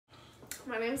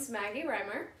My name's Maggie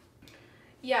Reimer.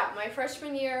 Yeah, my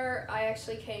freshman year, I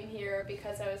actually came here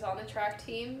because I was on the track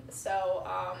team. So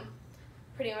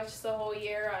pretty much the whole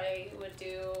year I would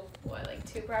do, like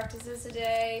 2 practices a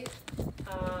day,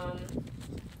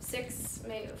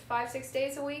 5-6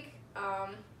 days a week.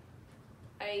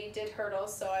 I did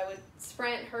hurdles, so I would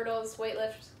sprint, hurdles,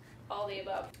 weightlift, all the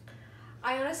above.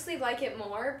 I honestly like it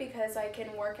more because I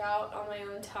can work out on my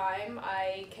own time.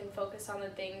 I can focus on the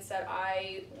things that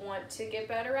I want to get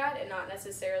better at and not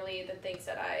necessarily the things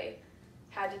that I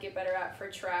had to get better at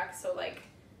for track. So like,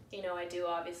 you know, I do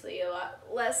obviously a lot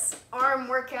less arm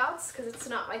workouts because it's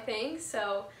not my thing.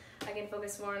 So I can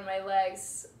focus more on my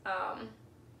legs,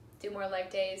 do more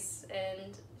leg days,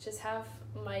 and just have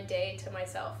my day to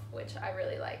myself, which I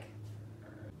really like.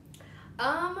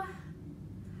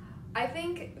 I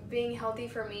think being healthy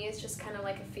for me is just kind of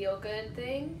like a feel-good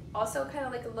thing. Also kind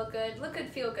of like a look good,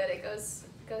 feel good. It goes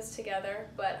together.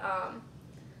 But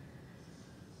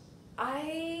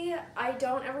I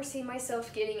don't ever see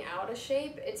myself getting out of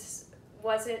shape.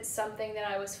 Wasn't something that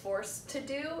I was forced to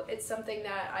do. It's something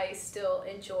that I still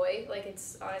enjoy. Like,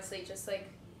 it's honestly just like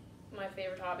my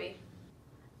favorite hobby.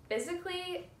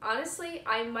 Physically, honestly,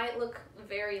 I might look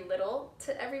very little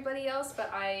to everybody else, but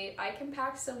I can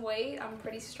pack some weight. I'm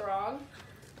pretty strong.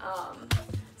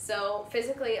 So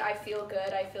physically, I feel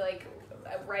good. I feel like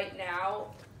right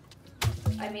now,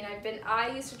 I mean,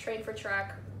 I used to train for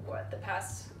track, the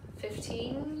past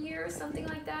 15 years, something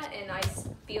like that, and I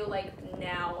feel like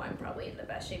now I'm probably in the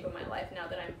best shape of my life now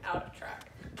that I'm out of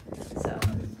track. So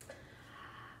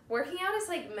working out is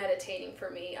like meditating for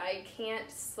me. I can't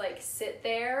like sit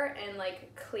there and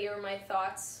like clear my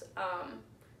thoughts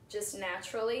just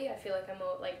naturally. I feel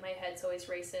like my head's always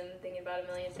racing, thinking about a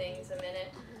million things a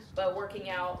minute. But working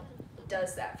out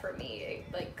does that for me.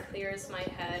 It like clears my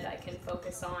head. I can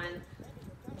focus on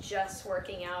just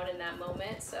working out in that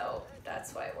moment. So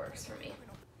that's why it works for me.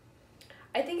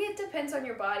 I think it depends on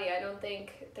your body. I don't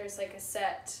think there's like a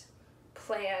set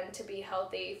plan to be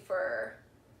healthy for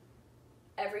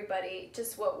everybody,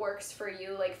 just what works for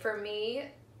you. Like for me,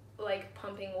 like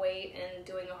pumping weight and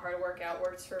doing a hard workout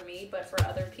works for me, but for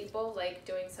other people, like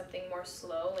doing something more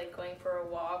slow, like going for a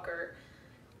walk or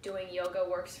doing yoga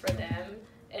works for them.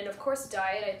 And of course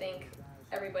diet, I think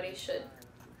everybody should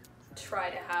try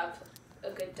to have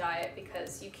a good diet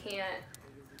because you can't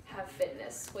have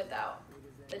fitness without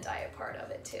the diet part of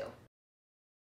it too.